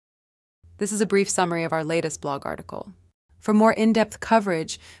This is a brief summary of our latest blog article. For more in-depth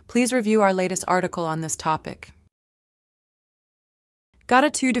coverage, please review our latest article on this topic.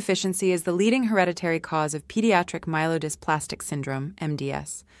 GATA2 deficiency is the leading hereditary cause of pediatric myelodysplastic syndrome,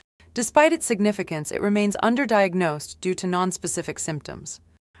 MDS. Despite its significance, it remains underdiagnosed due to nonspecific symptoms.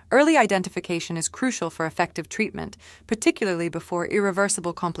 Early identification is crucial for effective treatment, particularly before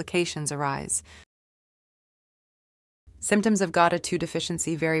irreversible complications arise. Symptoms of GATA2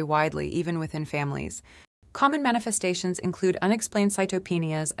 deficiency vary widely, even within families. Common manifestations include unexplained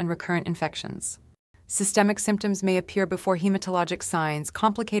cytopenias and recurrent infections. Systemic symptoms may appear before hematologic signs,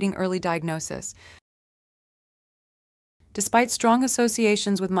 complicating early diagnosis. Despite strong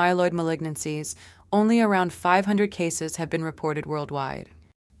associations with myeloid malignancies, only around 500 cases have been reported worldwide.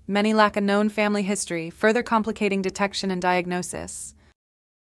 Many lack a known family history, further complicating detection and diagnosis.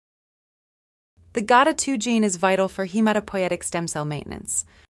 The GATA2 gene is vital for hematopoietic stem cell maintenance.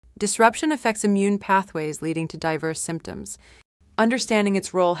 Disruption affects immune pathways, leading to diverse symptoms. Understanding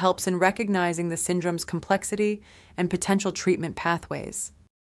its role helps in recognizing the syndrome's complexity and potential treatment pathways.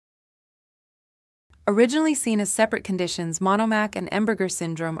 Originally seen as separate conditions, Monomac and Emberger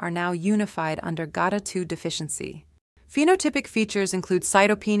syndrome are now unified under GATA2 deficiency. Phenotypic features include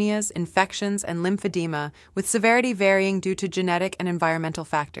cytopenias, infections, and lymphedema, with severity varying due to genetic and environmental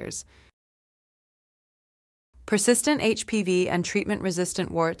factors. Persistent HPV and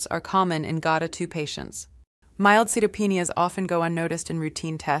treatment-resistant warts are common in GATA2 patients. Mild cytopenias often go unnoticed in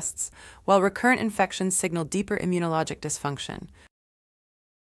routine tests, while recurrent infections signal deeper immunologic dysfunction.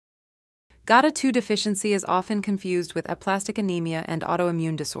 GATA2 deficiency is often confused with aplastic anemia and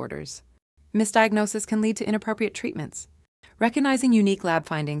autoimmune disorders. Misdiagnosis can lead to inappropriate treatments. Recognizing unique lab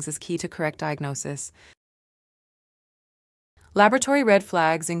findings is key to correct diagnosis. Laboratory red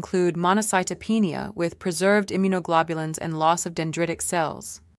flags include monocytopenia with preserved immunoglobulins and loss of dendritic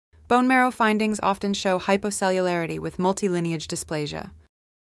cells. Bone marrow findings often show hypocellularity with multilineage dysplasia.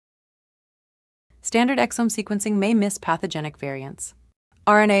 Standard exome sequencing may miss pathogenic variants.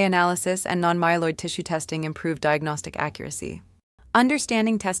 RNA analysis and non-myeloid tissue testing improve diagnostic accuracy.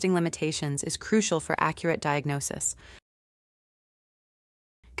 Understanding testing limitations is crucial for accurate diagnosis.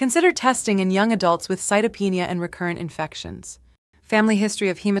 Consider testing in young adults with cytopenia and recurrent infections. Family history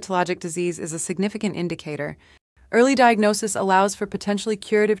of hematologic disease is a significant indicator. Early diagnosis allows for potentially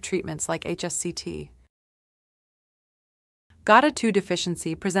curative treatments like HSCT. GATA2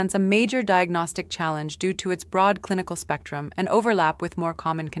 deficiency presents a major diagnostic challenge due to its broad clinical spectrum and overlap with more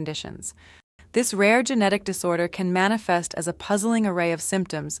common conditions. This rare genetic disorder can manifest as a puzzling array of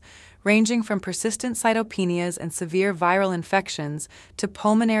symptoms, ranging from persistent cytopenias and severe viral infections to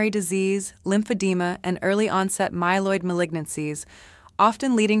pulmonary disease, lymphedema, and early-onset myeloid malignancies,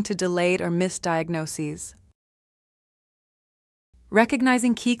 often leading to delayed or missed diagnoses.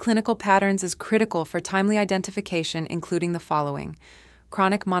 Recognizing key clinical patterns is critical for timely identification, including the following: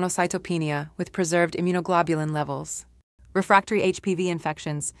 chronic monocytopenia with preserved immunoglobulin levels, refractory HPV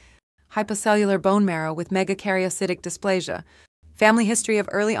infections, hypocellular bone marrow with megakaryocytic dysplasia, family history of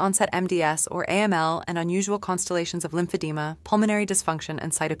early-onset MDS or AML and unusual constellations of lymphedema, pulmonary dysfunction,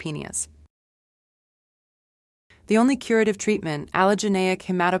 and cytopenias. The only curative treatment, allogeneic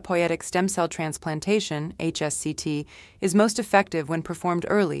hematopoietic stem cell transplantation, HSCT, is most effective when performed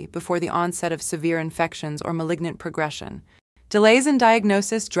early, before the onset of severe infections or malignant progression. Delays in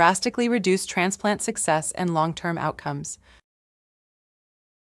diagnosis drastically reduce transplant success and long-term outcomes.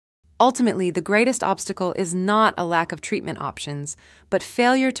 Ultimately, the greatest obstacle is not a lack of treatment options, but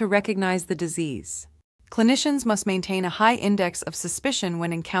failure to recognize the disease. Clinicians must maintain a high index of suspicion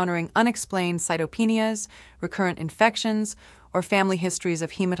when encountering unexplained cytopenias, recurrent infections, or family histories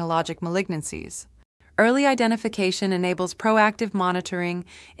of hematologic malignancies. Early identification enables proactive monitoring,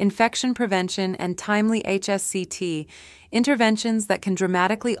 infection prevention, and timely HSCT interventions that can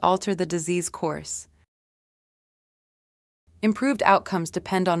dramatically alter the disease course. Improved outcomes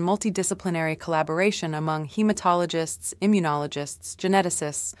depend on multidisciplinary collaboration among hematologists, immunologists,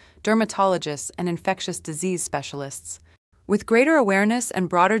 geneticists, dermatologists, and infectious disease specialists. With greater awareness and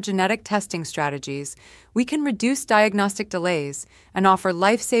broader genetic testing strategies, we can reduce diagnostic delays and offer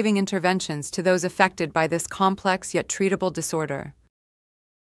life-saving interventions to those affected by this complex yet treatable disorder.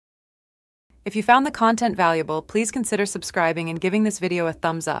 If you found the content valuable, please consider subscribing and giving this video a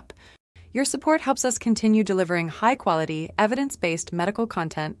thumbs up. Your support helps us continue delivering high-quality, evidence-based medical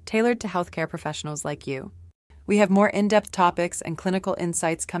content tailored to healthcare professionals like you. We have more in-depth topics and clinical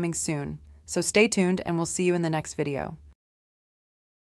insights coming soon, so stay tuned and we'll see you in the next video.